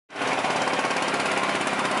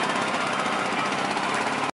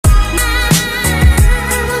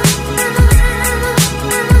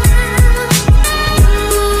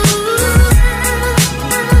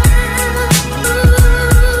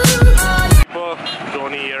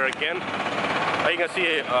again. I can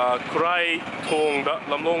see Khurai thong the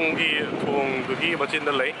lamlong gi thong du gi machin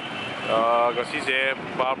da lei. Ga si je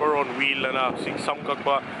barber on wheel na sing sam kak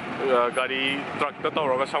pa gari truck ta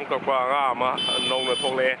to ga sam kak pa nga ma nong na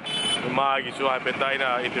thong le ma gi chu ha pe tai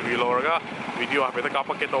na interview lo ga video ha pe ta ka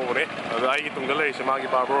pa ke to ne. Ai tung da lei se ma gi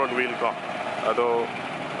barber on wheel ko. Ado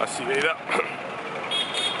asi le da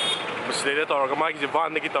Sila tawag ka magi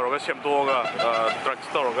van niki tawag ka siyemto ka trucks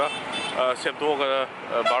tawag ka siyemto ka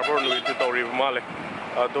barber nuit to tawag male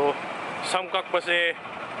ato samkak pa se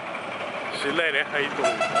sila ne ay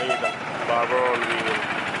itong ay ito barber nuit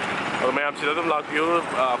ato mayam sila tum lakyo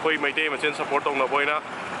koi may tayo machin support tong naboy na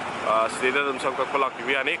sila tum samkak pa lakyo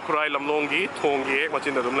yani Khurai lamlong gi thong gi ek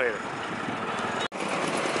machin na tum lay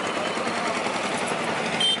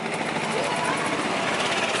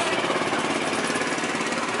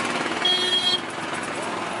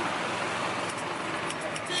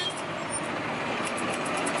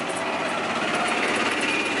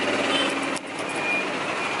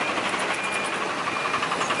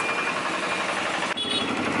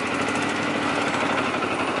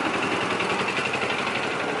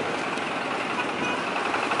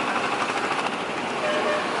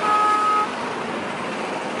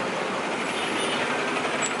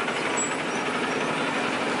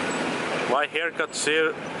My haircuts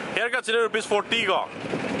here rupees 40 go.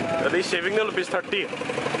 At least shaving na rupees 30.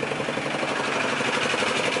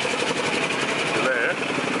 There.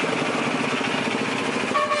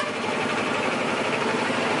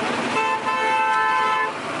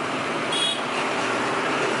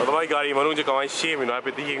 Ado my gari manung je kamai shame no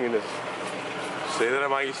happy thinking in this. Say that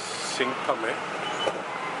my sink come eh.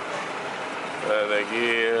 Like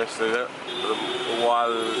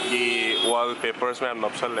wallpapers में हम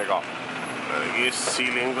नप्सल लेगा ये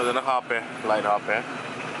ceiling को देना हाँ पे light हाँ पे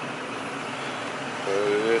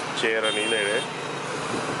चेयर नहीं ले रहे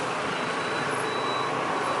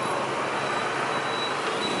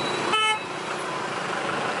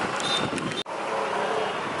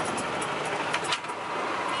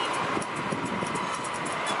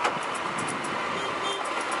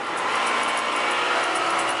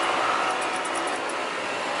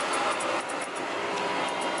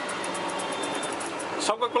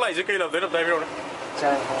Sao các loại dưới cây là tới đập tay đâu đấy?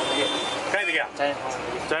 Cây gì kìa?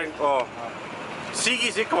 Chanh. Xí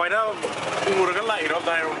cái xí coi đó, mua được cái loại đập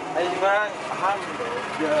tay không? Anh mà ham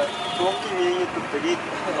giờ xuống cái tụtไปđi.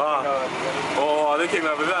 Đấy khi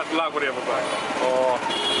mà bây giờ lạc vào điểm một vài.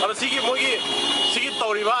 Đó xí cái mỗi cái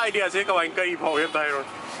tàu đi ba idea xí các bạn cây phao đập tay rồi.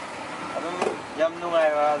 Yam nu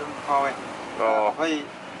ngay mà phao ấy. Hơi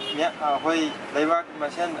nhẹ, hơi lấy bác mà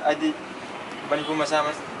xem ID Manipur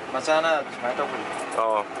Masana smai to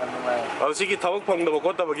kuri si ki thawak phang da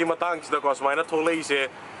ko ta bagi matang sida ko smai na tholei se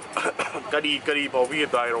kari bobi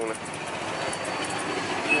dai rong ne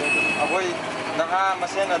avoi naha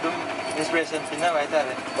masena dum inspiration pina bai ta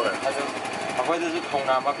re adu avoi da ju thong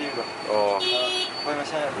na ma pi go avoi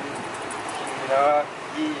masena dum pina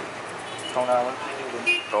gi thong na ma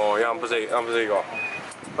pi go yam pa sei go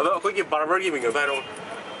ado ko ki barber gi ming dai rong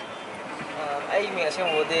ai mi asem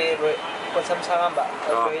wo deคนซ้ำๆแบบ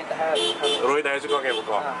รวยได้สุดก็แก่บุก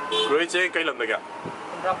รวยเจ๊ใกล้ลำเด็กอะ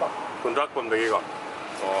คุณรักผมเด็กก่อน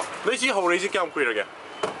นี่สิเขาเรียกแก้มคุยอะไรกัน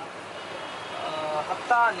ฮัต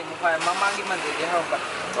ตานี่มึงพายมั่งๆที่มันเด็กเขาแบบ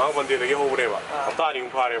มันเด็กเขาเรียกว่าฮัตตานี่มึ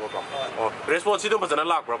งพายเรียกว่าresponse itu macam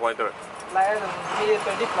nak berapa poin tu? Lain ni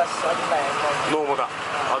 20 plus ada lain. No muka,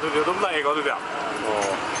 ada dia tu lain kau tu dia.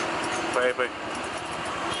 Baik.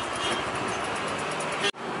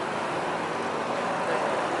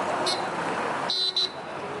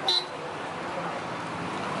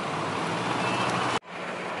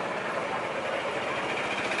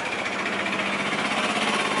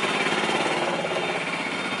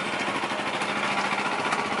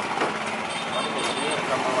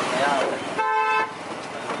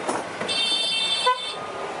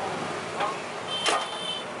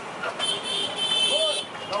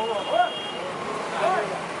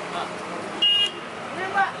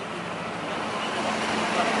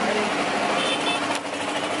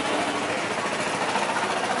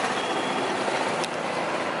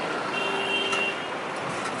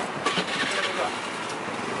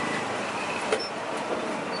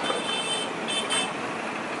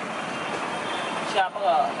 Siapa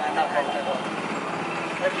anak kau?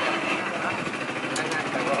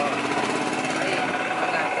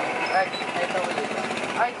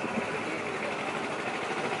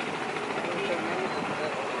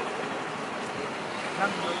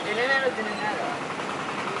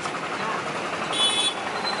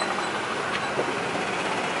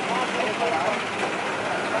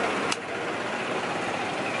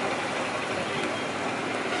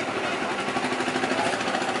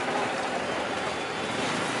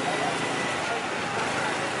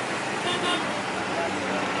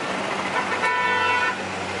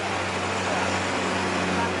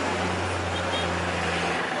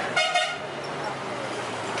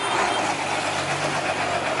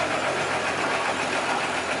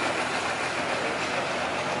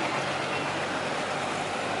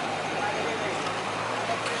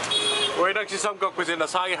 ꯅꯪꯁꯤ ꯁꯝ ꯀꯛꯄꯁꯦ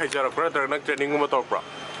ꯅꯁꯥꯒꯤ ꯍꯩꯖꯔꯛꯄ꯭ꯔꯥ ꯅꯠꯇ꯭ꯔꯒ ꯅꯪ ꯇ꯭ꯔꯦꯅꯤꯡꯒꯨꯝꯕ ꯇꯧꯔꯛꯄ꯭ꯔꯥ?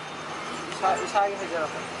 이사하게 해줘라.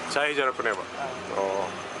 ꯏꯁꯥ ꯍꯩꯖꯔꯛꯄꯅꯦꯕ. ꯑꯣ.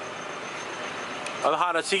 ꯑꯗꯣ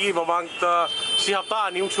ꯍꯥꯟꯅ ꯁꯤꯒꯤ ꯃꯃꯥꯡꯗ ꯁꯤ ꯍꯞꯇꯥ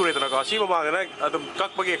ꯑꯅꯤꯃꯨꯛ ꯁꯨꯔꯦꯗꯅꯀꯣ. ꯁꯤ ꯃꯃꯥꯡꯗ ꯅꯪ ꯑꯗꯨꯝ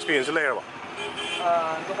ꯀꯛꯄꯒꯤ ꯑꯦꯛꯁꯄꯤꯔꯤꯌꯦꯟꯁ ꯂꯩꯔꯕ?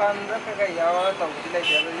 दुकानदा कई यावा तौबदी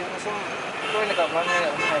लेते हैं ये सुम तोयना कपलाने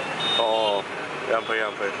है ꯑꯣ ꯌꯥꯝ ꯐꯩ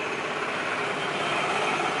ꯌꯥꯝ ꯐꯩ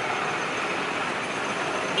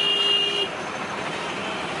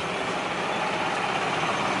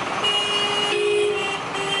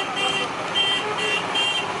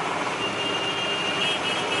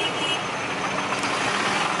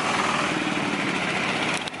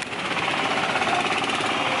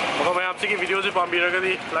ꯁꯤꯒꯤ ꯚꯤꯗꯤꯑꯣꯁꯦ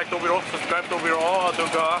ꯄꯥꯝꯕꯤꯔꯒꯗꯤ ꯂꯥꯏꯛ ꯇꯧꯕꯤꯔꯛꯑꯣ ꯁꯕꯁꯀ꯭ꯔꯥꯏꯕ ꯇꯧꯕꯤꯔꯛꯑꯣ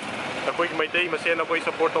ꯑꯗꯨꯒ ꯑꯩꯈꯣꯏꯒꯤ ꯃꯩꯇꯩ ꯃꯁꯦꯟ ꯑꯩꯈꯣꯏ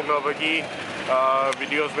ꯁꯞꯄꯣꯔꯠ ꯇꯧꯅꯕꯒꯤ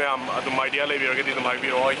ꯚꯤꯗꯤꯑꯣꯁ ꯃꯌꯥꯝ ꯑꯗꯨꯝ ꯑꯥꯏꯗꯤꯌꯥ ꯂꯩꯕꯤꯔꯒꯗꯤ ꯑꯗꯨꯝ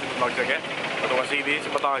ꯍꯥꯏꯕꯤꯔꯛꯑꯣ ꯑꯩꯁꯨ ꯑꯗꯨꯝ ꯂꯥꯛꯆꯒꯦ ꯑꯗꯣ ꯉꯁꯤꯒꯤꯗꯤ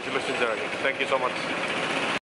ꯁꯤ ꯃꯇꯥꯡ ꯑꯁꯤ ꯂꯣꯏꯁꯤꯟꯖꯔꯒꯦ ꯊꯦꯡꯛ ꯌꯨ ꯁꯣ ꯃꯆ